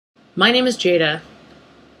My name is Jada,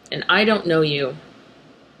 and I don't know you,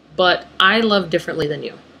 but I love differently than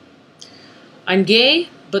you. I'm gay,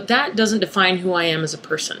 but that doesn't define who I am as a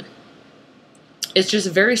person. It's just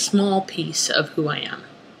a very small piece of who I am.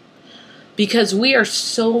 Because we are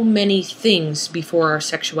so many things before our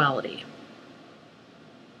sexuality.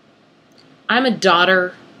 I'm a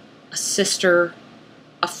daughter, a sister,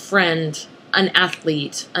 a friend, an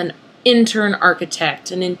athlete, an intern architect,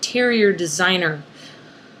 an interior designer.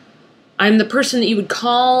 I'm the person that you would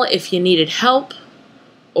call if you needed help,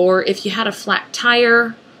 or if you had a flat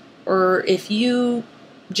tire, or if you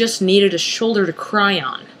just needed a shoulder to cry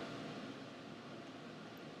on.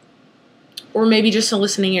 Or maybe just a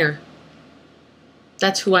listening ear.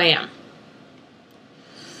 That's who I am.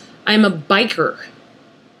 I'm a biker.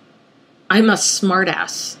 I'm a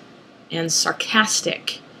smartass and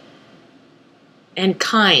sarcastic and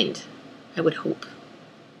kind, I would hope.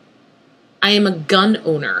 I am a gun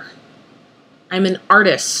owner. I'm an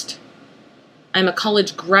artist. I'm a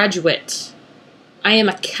college graduate. I am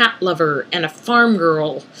a cat lover and a farm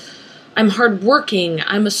girl. I'm hardworking.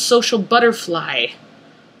 I'm a social butterfly.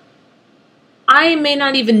 I may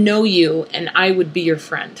not even know you, and I would be your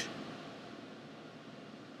friend.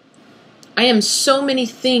 I am so many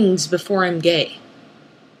things before I'm gay.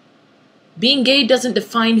 Being gay doesn't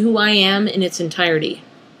define who I am in its entirety.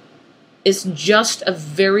 It's just a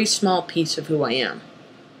very small piece of who I am.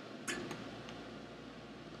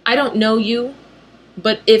 I don't know you,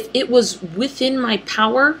 but if it was within my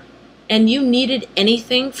power and you needed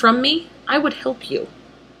anything from me, I would help you.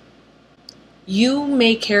 You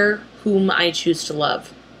may care whom I choose to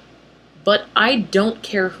love, but I don't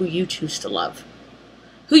care who you choose to love.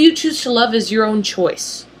 Who you choose to love is your own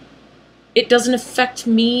choice. It doesn't affect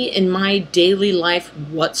me in my daily life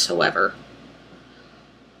whatsoever.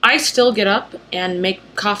 I still get up and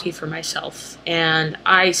make coffee for myself, and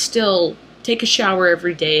I still take a shower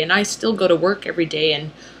every day, and I still go to work every day,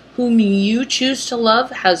 and whom you choose to love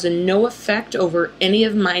has no effect over any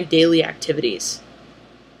of my daily activities.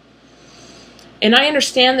 And I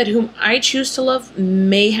understand that whom I choose to love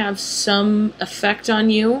may have some effect on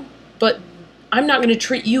you, but I'm not going to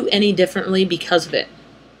treat you any differently because of it.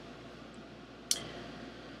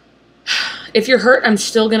 If you're hurt, I'm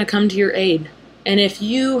still going to come to your aid. And if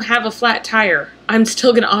you have a flat tire, I'm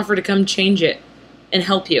still going to offer to come change it and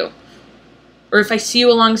help you. Or if I see you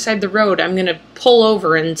alongside the road, I'm going to pull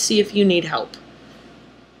over and see if you need help.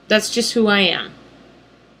 That's just who I am.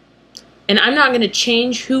 And I'm not going to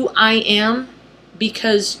change who I am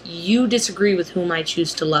because you disagree with whom I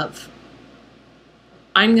choose to love.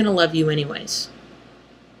 I'm going to love you anyways.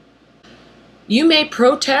 You may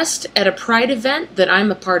protest at a pride event that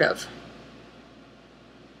I'm a part of.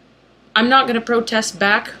 I'm not going to protest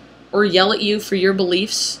back or yell at you for your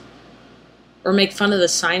beliefs or make fun of the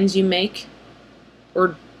signs you make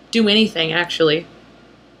or do anything, actually,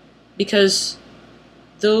 because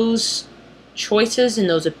those choices and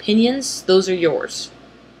those opinions, those are yours.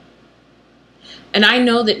 And I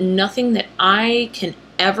know that nothing that I can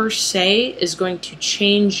ever say is going to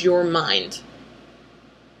change your mind.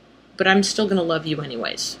 But I'm still going to love you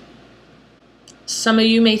anyways. Some of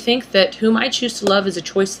you may think that whom I choose to love is a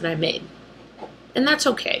choice that I made. And that's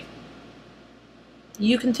okay.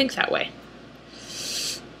 You can think that way.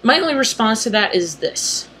 My only response to that is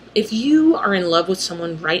this. If you are in love with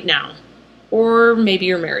someone right now, or maybe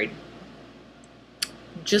you're married,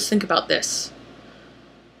 just think about this.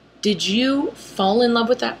 Did you fall in love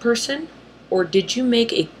with that person, or did you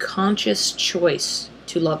make a conscious choice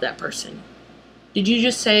to love that person? Did you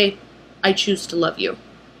just say, I choose to love you?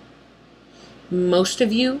 Most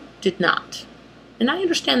of you did not. And I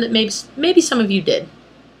understand that maybe some of you did,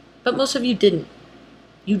 but most of you didn't.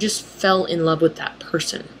 You just fell in love with that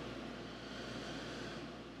person.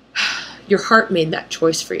 Your heart made that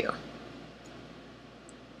choice for you.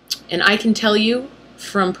 And I can tell you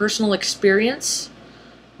from personal experience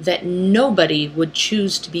that nobody would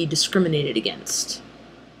choose to be discriminated against.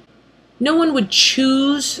 No one would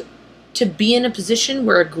choose to be in a position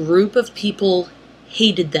where a group of people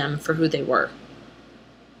hated them for who they were.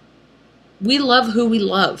 We love who we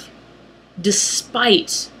love,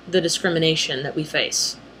 despite the discrimination that we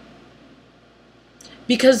face.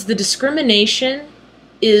 Because the discrimination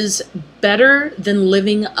is better than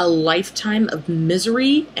living a lifetime of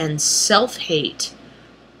misery and self-hate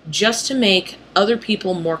just to make other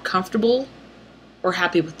people more comfortable or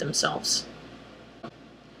happy with themselves.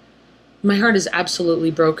 My heart is absolutely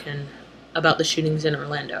broken about the shootings in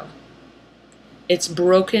Orlando. It's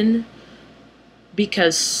broken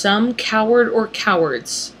because some coward or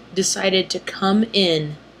cowards decided to come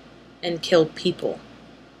in and kill people.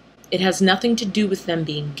 It has nothing to do with them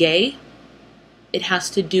being gay. It has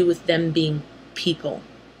to do with them being people.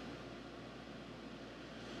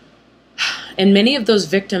 And many of those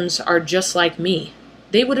victims are just like me.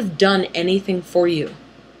 They would have done anything for you.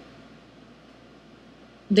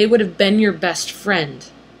 They would have been your best friend.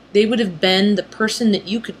 They would have been the person that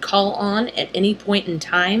you could call on at any point in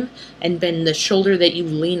time and been the shoulder that you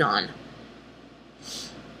lean on.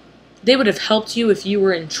 They would have helped you if you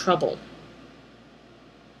were in trouble.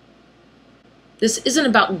 This isn't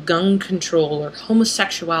about gun control or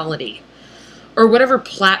homosexuality or whatever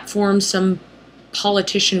platform some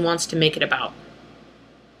politician wants to make it about.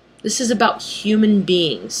 This is about human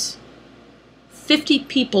beings. 50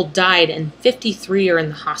 people died and 53 are in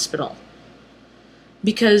the hospital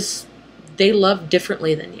because they love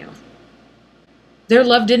differently than you. Their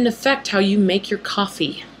love didn't affect how you make your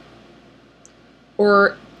coffee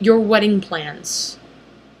or your wedding plans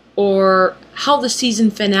or how the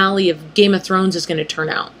season finale of Game of Thrones is going to turn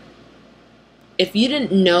out. If you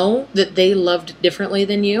didn't know that they loved differently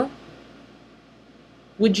than you,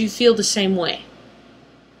 would you feel the same way?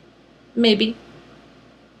 Maybe.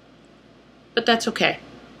 But that's okay.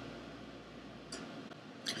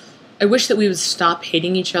 I wish that we would stop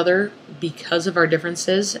hating each other because of our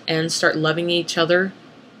differences and start loving each other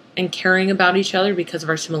and caring about each other because of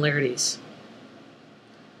our similarities.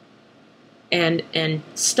 And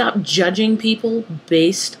stop judging people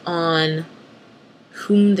based on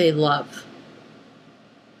whom they love,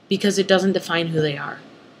 because it doesn't define who they are.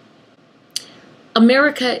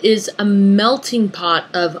 America is a melting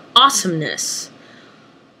pot of awesomeness.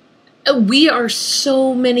 We are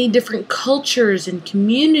so many different cultures and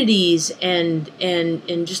communities and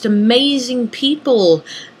just amazing people,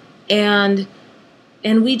 and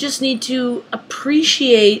we just need to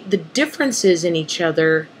appreciate the differences in each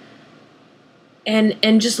other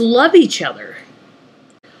and just love each other.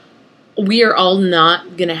 We are all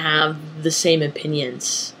not going to have the same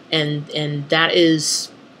opinions, and that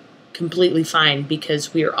is completely fine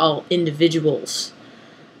because we are all individuals,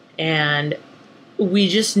 and we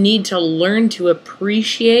just need to learn to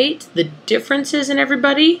appreciate the differences in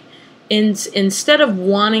everybody instead of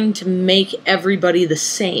wanting to make everybody the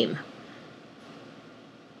same.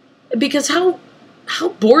 Because how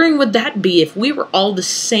boring would that be if we were all the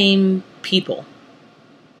same people?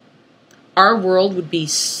 Our world would be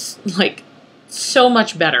like so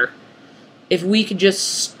much better if we could just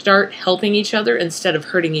start helping each other instead of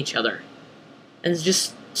hurting each other, and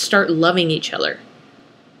just start loving each other.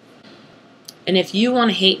 And if you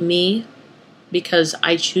want to hate me because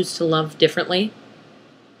I choose to love differently,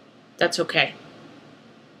 that's okay.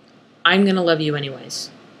 I'm going to love you anyways.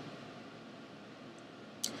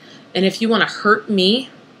 And if you want to hurt me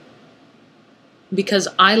because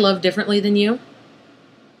I love differently than you,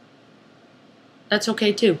 that's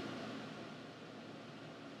okay too.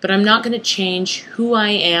 But I'm not going to change who I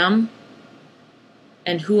am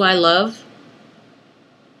and who I love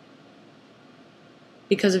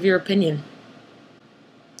because of your opinion.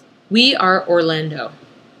 We are Orlando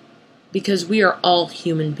because we are all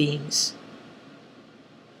human beings.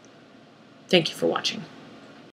 Thank you for watching.